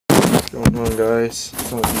Going on, guys?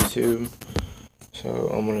 It's on YouTube, so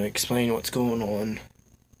I'm gonna explain what's going on.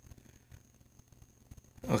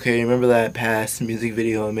 Okay, remember that past music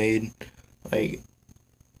video I made like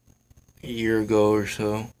a year ago or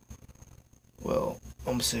so? Well,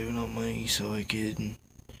 I'm saving up money so I could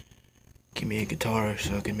get me a guitar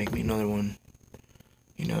so I can make me another one.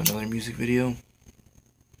 You know, another music video.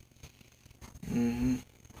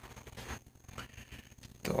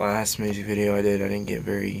 The last music video I did, I didn't get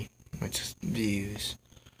very much views.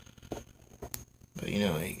 But you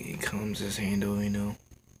know, it comes as handle, you know.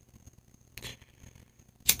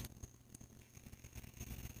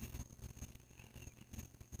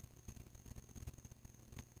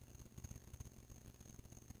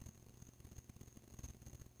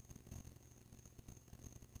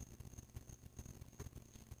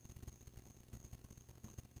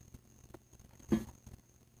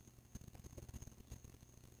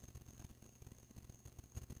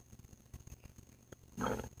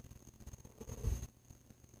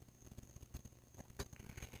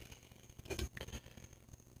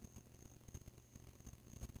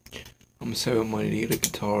 I'm gonna save up money to get a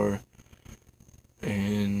guitar,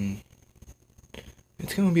 and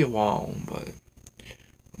it's gonna be a while, but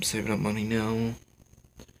I'm saving up money now. I'm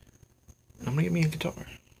gonna get me a guitar.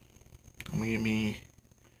 I'm gonna get me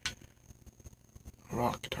a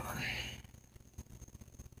rock guitar,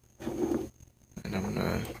 and I'm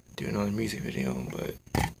gonna do another music video, but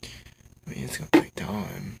I mean, it's gonna take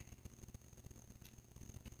time.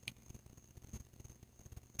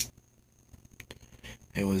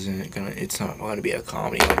 It's not gonna be a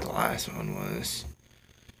comedy like the last one was.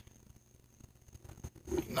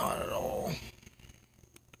 Not at all.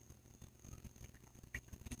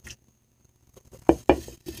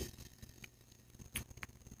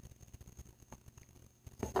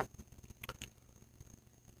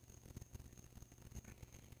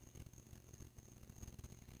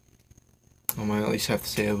 I might at least have to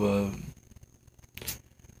save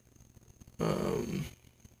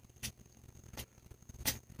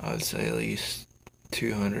I'd say at least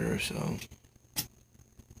 200 or so.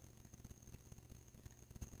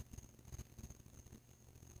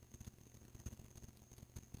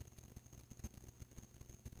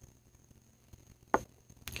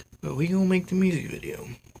 But we gonna make the music video.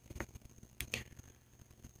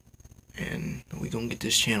 And we gonna get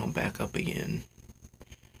this channel back up again.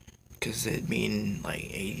 Cause it'd been like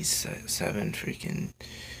 87 freaking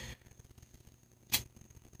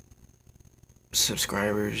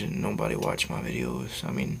subscribers and nobody watched my videos.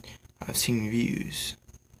 I mean, I've seen views,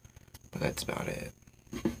 but that's about it.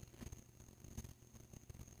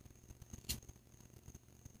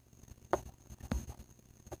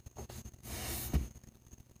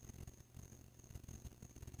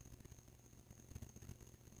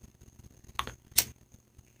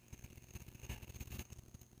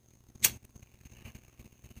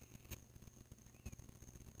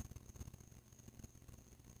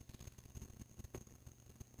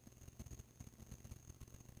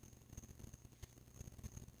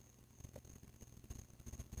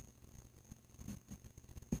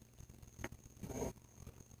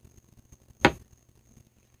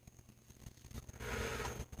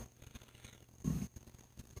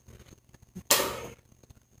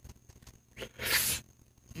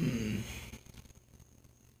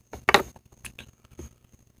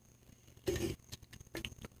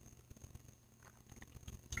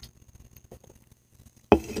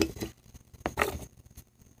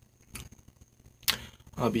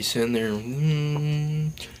 I'll be sitting there with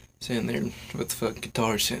the fucking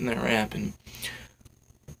guitar, sitting there rapping.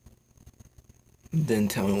 Then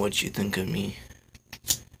tell me what you think of me.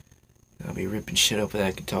 I'll be ripping shit up with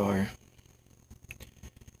that guitar.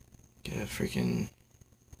 Get a freaking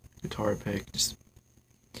guitar pick, just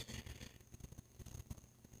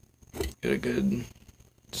get a good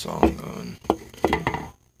song going.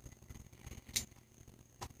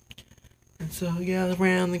 So gather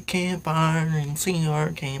around the campfire and sing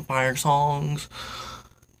our campfire songs.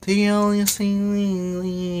 The only thing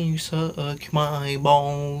you suck my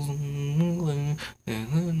balls.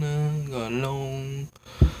 Got along.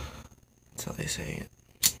 That's how they say it.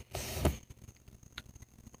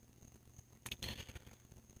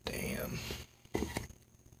 Damn.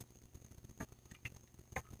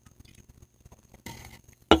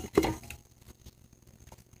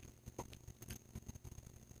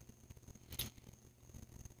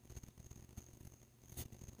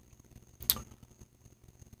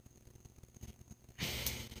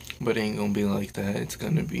 But it ain't gonna be like that. It's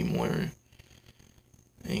gonna be more.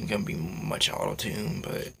 Ain't gonna be much auto tune,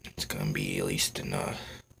 but it's gonna be at least enough.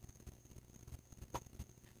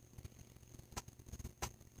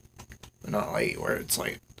 not like where it's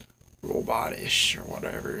like robotish or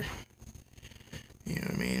whatever. You know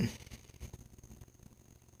what I mean?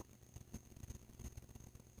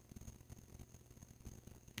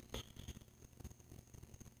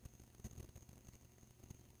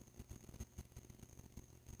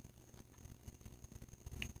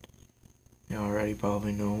 You already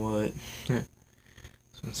probably know what.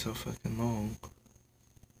 It's been so fucking long.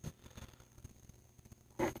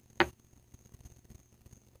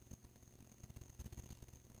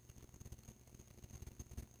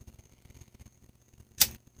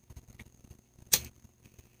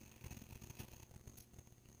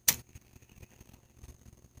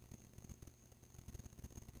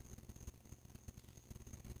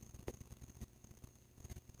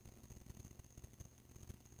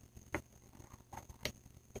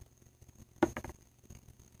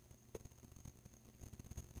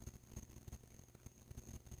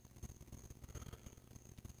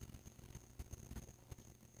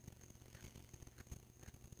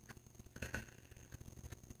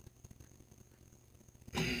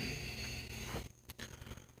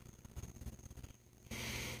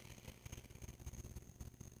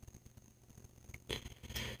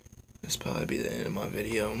 This probably be the end of my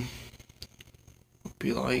video. Hope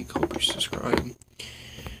you like, hope you subscribe.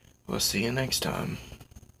 We'll see you next time.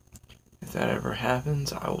 If that ever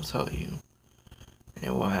happens, I will tell you. And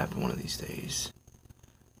it will happen one of these days.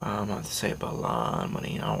 I'm about to save a lot of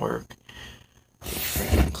money. I work for a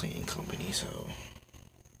freaking cleaning company, so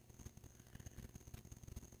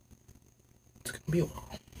it's gonna be a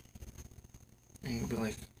while. And you'll be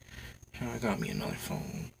like, I got me another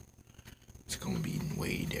phone. It's gonna be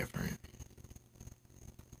way different.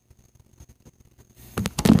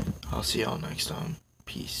 I'll see y'all next time.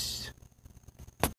 Peace.